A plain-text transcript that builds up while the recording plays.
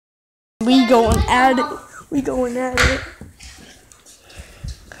We going at it. We going at it.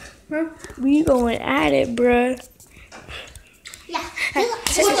 Huh? We going at it, bruh. Yeah.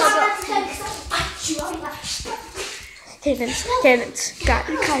 Cadence, guys,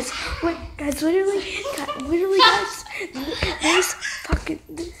 literally, guys,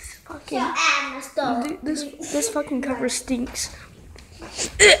 this fucking cover stinks.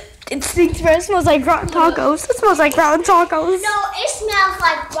 It stinks, bro. It smells like rotten tacos. It smells like rotten tacos. No, it smells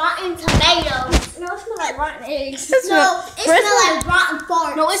like rotten tomatoes. No, it smells like rotten eggs. It smells like rotten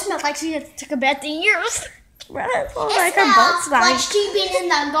fart. No, it smells like she took a bath in years. Bro, it smells It like her butt stank. like she been in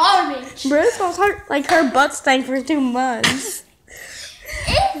the garbage. Bro, it smells like her butt stank for 2 months.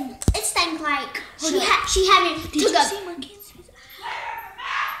 It stank like she haven't took a.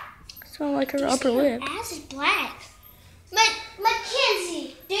 It smells like her upper lip. Her ass is black.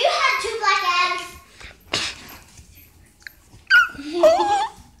 Mackenzie, do you have 2 black ass?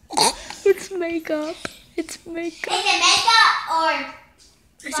 It's makeup. It's makeup. Is it makeup or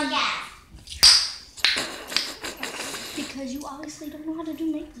black ass? Because you obviously don't know how to do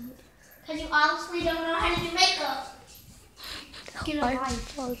makeup. Because you obviously don't know how to do makeup. Get a life.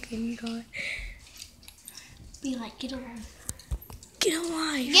 Fucking God. Be like, get a life. Get a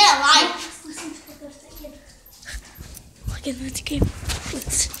life. Get a life. Listen to what they're saying. Okay, let's go.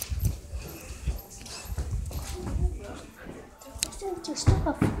 Let's. Listen to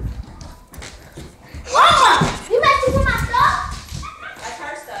stuff. Mama, you messing with my stuff? That's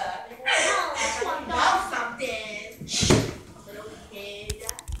her stuff. No, that's my Know dog. something. Little kid.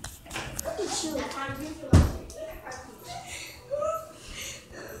 Look at you. That's how you feel.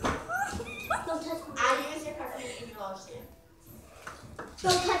 Don't touch me. I used your perfume and you lost it.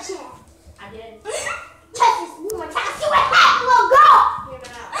 Don't touch it. I did. Touch this one more time. See what happened, little girl. Hear me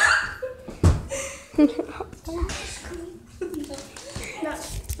out.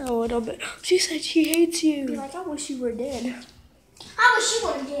 Oh, what a bit. She said she hates you. Like, I wish you were dead. I wish you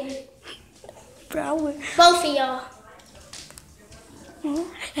would have did it. Bro, I would. Both of y'all.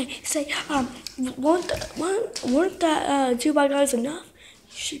 Hey, say, weren't that 2 bad guys enough?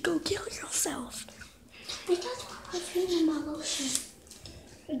 You should go kill yourself. Because my perfume and my lotion.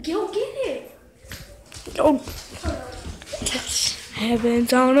 Go get it. Oh.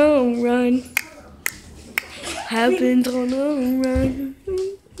 Heaven's on a run. Heaven's on a run.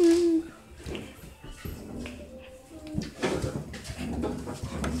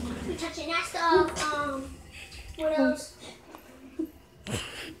 We touching that stuff. What else?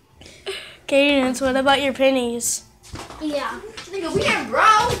 Cadence, what about your pennies? Yeah. Nigga, we ain't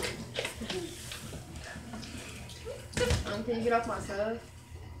broke. Can you get off my stuff?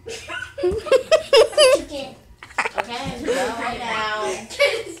 Chicken. Okay, go right now.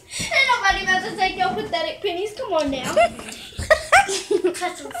 Ain't nobody about to take your pathetic pennies. Come on now.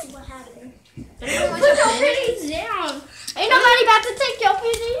 Touch them, see what happens. Put your pennies down. Ain't nobody about to take your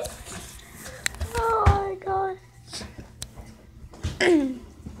pennies. Oh my God.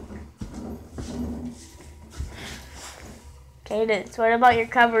 Cadence, what about your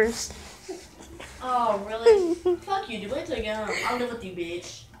covers? Oh, really? Fuck you, dude. Wait till you get home. I'll live with you,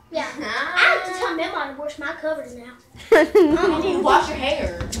 bitch. Yeah. I have to tell Mama to wash my covers now. You need to wash your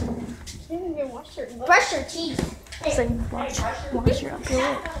hair. Brush your teeth. Say, wash your upper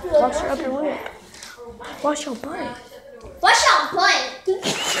lip. Wash your upper lip. Wash your butt. Wash your butt.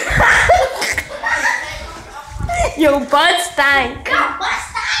 Your butt stank. Your butt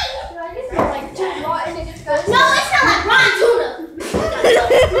stank. No, it smells like rotten tuna.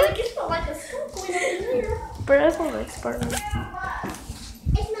 It smells like a skunk going in here. Bro, that smells like sperm. It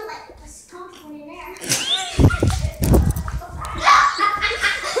smells like a skunk going in there.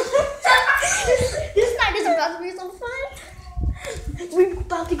 This night is about to be so fun. We're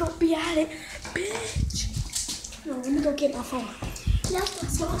about to go be at it, bitch. No, let me go get my phone. That's the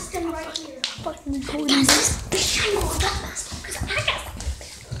sauce right here. Fucking recording this. Bitch, I know about my stuff because I got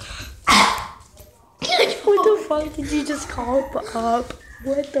What the fuck did you just call up?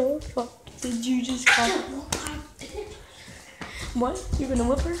 What the fuck did you just call up? What? You're gonna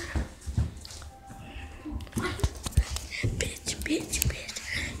whip her? Bitch, bitch, bitch.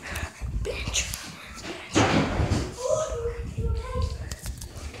 Bitch.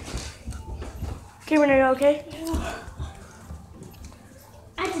 Cameron, are you okay?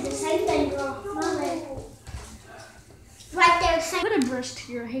 I did the same thing, girl. My leg. Right there, same. Put a brush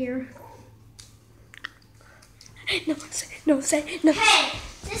to your hair. No, say. Hey,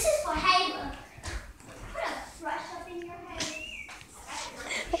 this is for Halo. Put a brush up in your hair.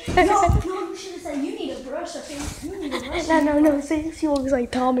 No, you should have said you need a brush up in your hair. no. She looks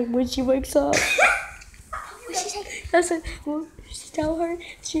like Tommy when she wakes up. What she say? That's it. Well, tell her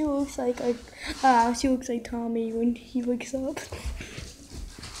she looks like Tommy when he wakes up.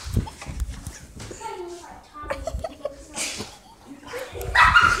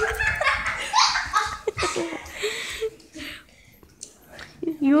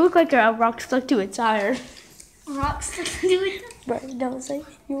 You look like a rock stuck to a tire. Rock stuck to it. Right, don't say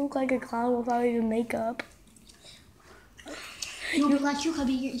you look like a clown without even makeup. You'll be like, you could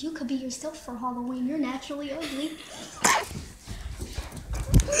be yourself for Halloween. You're naturally ugly.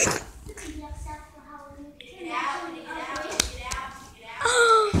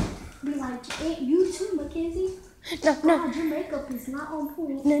 Be like, ain't you too, Mackenzie? No, God, your makeup is not on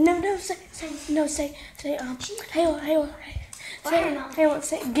point. no, say, hey,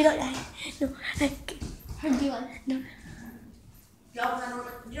 get up, no, hey, I'd be like, no. Did y'all open that door?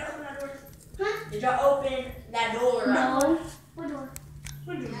 Did y'all open that door? huh? Did y'all open that door? No. What door?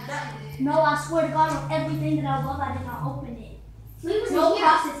 What door? That- No, I swear to God, on everything that I love, I did not open it. We was No here.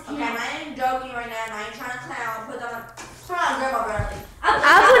 process. Okay, I ain't joking right now, and I ain't trying to clown. Put on grandma Bradley.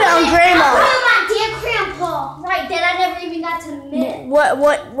 I'll put it on Grandma. Put on my dear grandpa. Right, that I never even got to meet.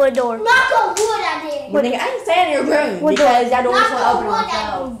 What door? Knock on wood, I did. Well, nigga, I ain't saying your room What because that door was Knock gonna on open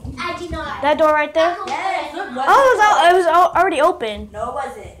on wood, itself. I did not. That door right there? Knock on Yes, wood. look what. Oh, it was already open. No, it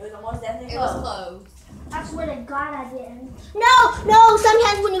wasn't. It was almost definitely closed. I swear to God, I didn't. No.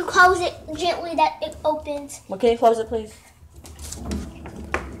 Sometimes when you close it gently, that it opens. Well, can you close it, please?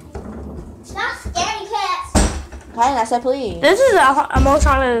 Not scaredy cats. Okay, I said please. This is a most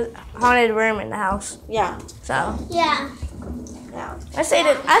haunted room in the house. Yeah. So Yeah. Yeah. I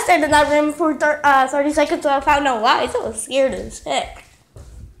stayed in that room for 30 seconds without found no lights. I was scared as heck.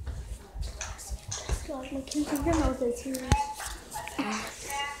 God, Mackenzie, your nose is huge.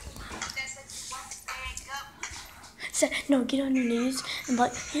 So, no, get on your knees and be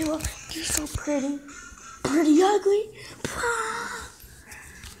like, hey, look, you're so pretty. Pretty ugly.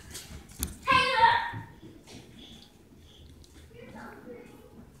 Hey, look.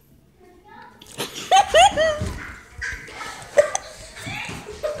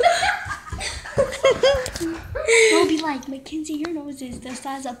 Don't be like, Mackenzie, your nose is the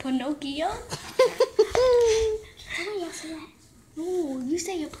size of Pinocchio. Somebody else say that. No, you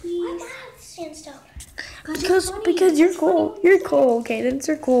say it, please. Why not stand still? Because you're cool. You're cool, okay? Then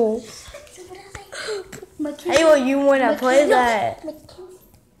you're cool. So what else I Mackenzie, Hey, well, you want to play that?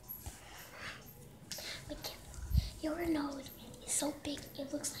 Mackenzie, your nose is so big,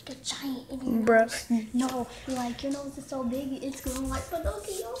 it looks like a giant in your Bruh. nose. No, like your nose is so big, it's going like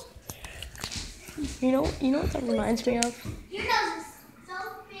Pinocchio. You know what that reminds me of? Your nose is so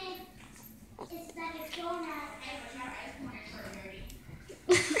big, it's like it's going out.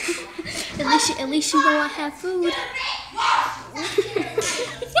 At least you know I have food.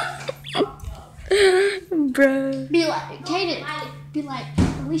 Bruh. Be like, Kaden, be like,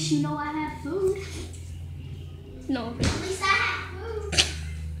 at least you know I have food. No. At least I have food.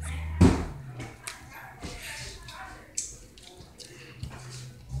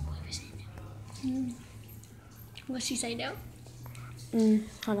 What'd she say now?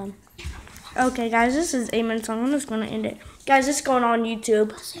 Hold on. Okay, guys, this is 8 minutes long. I'm just going to end it. Guys, this is going on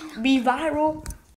YouTube. Be viral.